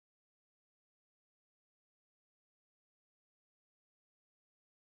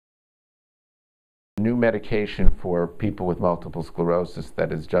New medication for people with multiple sclerosis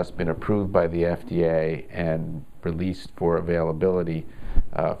that has just been approved by the FDA and released for availability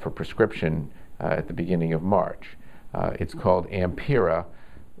for prescription at the beginning of March. It's called Ampyra.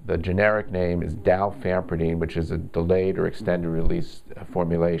 The generic name is dalfampridine, which is a delayed or extended release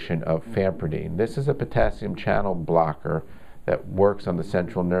formulation of fampridine. This is a potassium channel blocker that works on the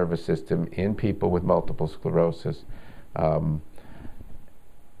central nervous system in people with multiple sclerosis.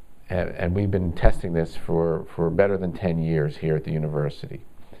 And we've been testing this for better than 10 years here at the university.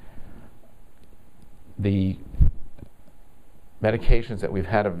 The medications that we've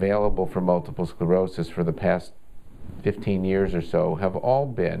had available for multiple sclerosis for the past 15 years or so have all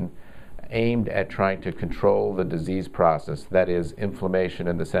been aimed at trying to control the disease process, that is, inflammation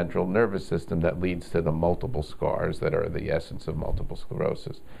in the central nervous system that leads to the multiple scars that are the essence of multiple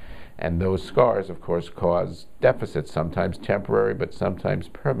sclerosis. And those scars, of course, cause deficits, sometimes temporary but sometimes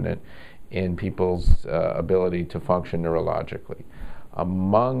permanent, in people's ability to function neurologically.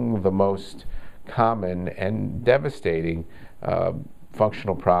 Among the most common and devastating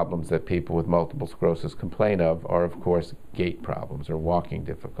functional problems that people with multiple sclerosis complain of are, of course, gait problems or walking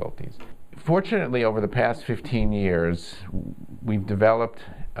difficulties. Fortunately, over the past 15 years, we've developed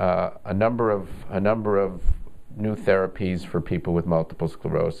a number of new therapies for people with multiple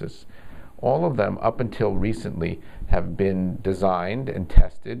sclerosis. All of them, up until recently, have been designed and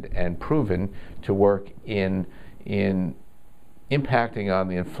tested and proven to work in impacting on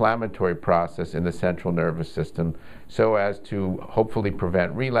the inflammatory process in the central nervous system so as to hopefully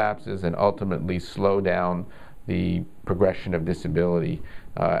prevent relapses and ultimately slow down the progression of disability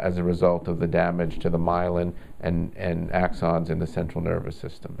as a result of the damage to the myelin and axons in the central nervous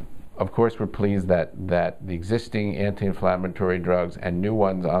system. Of course, we're pleased that the existing anti-inflammatory drugs and new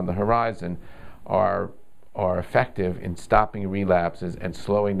ones on the horizon are effective in stopping relapses and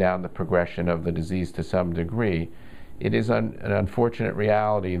slowing down the progression of the disease to some degree. It is an unfortunate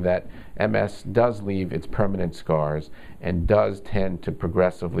reality that MS does leave its permanent scars and does tend to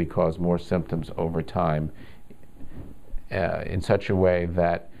progressively cause more symptoms over time in such a way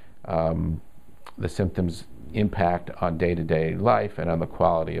that the symptoms impact on day-to-day life and on the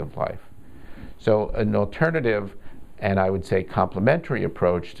quality of life. So an alternative, and I would say complementary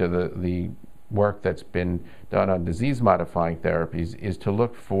approach to the work that's been done on disease-modifying therapies is to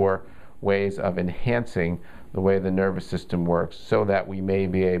look for ways of enhancing the way the nervous system works so that we may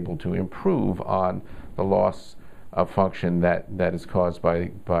be able to improve on the loss of function that is caused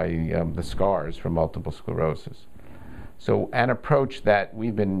by the scars from multiple sclerosis. So an approach that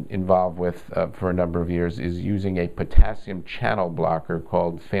we've been involved with for a number of years is using a potassium channel blocker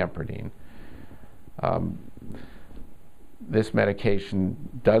called fampridine. This medication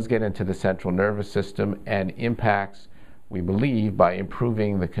does get into the central nervous system and impacts, we believe, by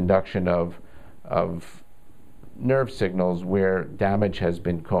improving the conduction of nerve signals where damage has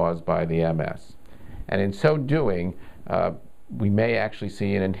been caused by the MS. And in so doing, we may actually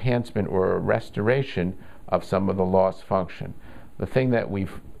see an enhancement or a restoration of some of the lost function. The thing that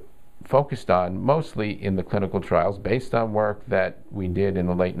we've focused on mostly in the clinical trials, based on work that we did in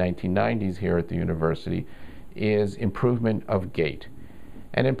the late 1990s here at the university, is improvement of gait.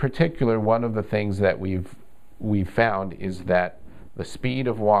 And in particular, one of the things that we've found is that the speed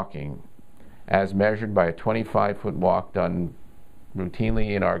of walking, as measured by a 25-foot walk done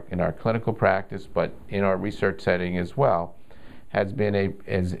routinely in our clinical practice, but in our research setting as well, has been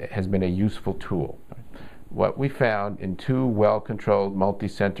a useful tool. What we found in 2 well-controlled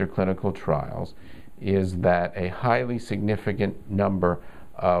multi-center clinical trials is that a highly significant number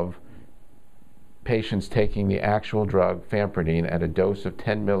of patients taking the actual drug fampridine at a dose of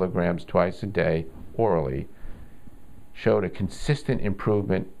 10 milligrams twice a day orally showed a consistent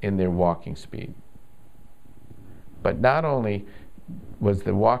improvement in their walking speed. But not only was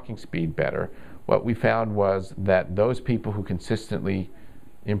the walking speed better, what we found was that those people who consistently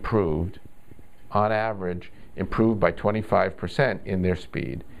improved, on average, improved by 25% in their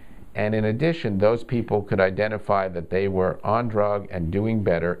speed. And in addition, those people could identify that they were on drug and doing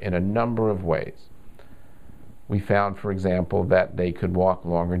better in a number of ways. We found, for example, that they could walk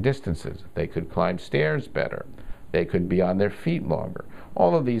longer distances, they could climb stairs better, they could be on their feet longer.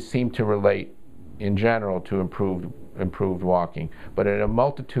 All of these seem to relate, in general, to improved walking, but in a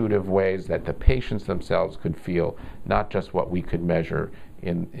multitude of ways that the patients themselves could feel, not just what we could measure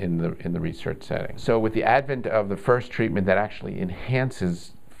in the research setting. So with the advent of the first treatment that actually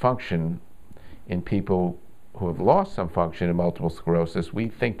enhances function in people who have lost some function in multiple sclerosis, we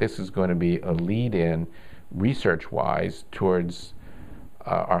think this is going to be a lead-in, research-wise, towards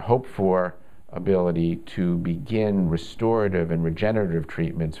our hope for ability to begin restorative and regenerative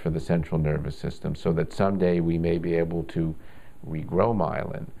treatments for the central nervous system, so that someday we may be able to regrow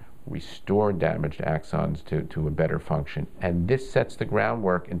myelin, restore damaged axons to a better function. And this sets the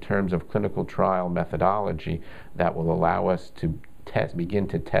groundwork in terms of clinical trial methodology that will allow us to begin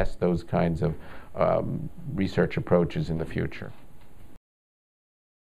to test those kinds of research approaches in the future.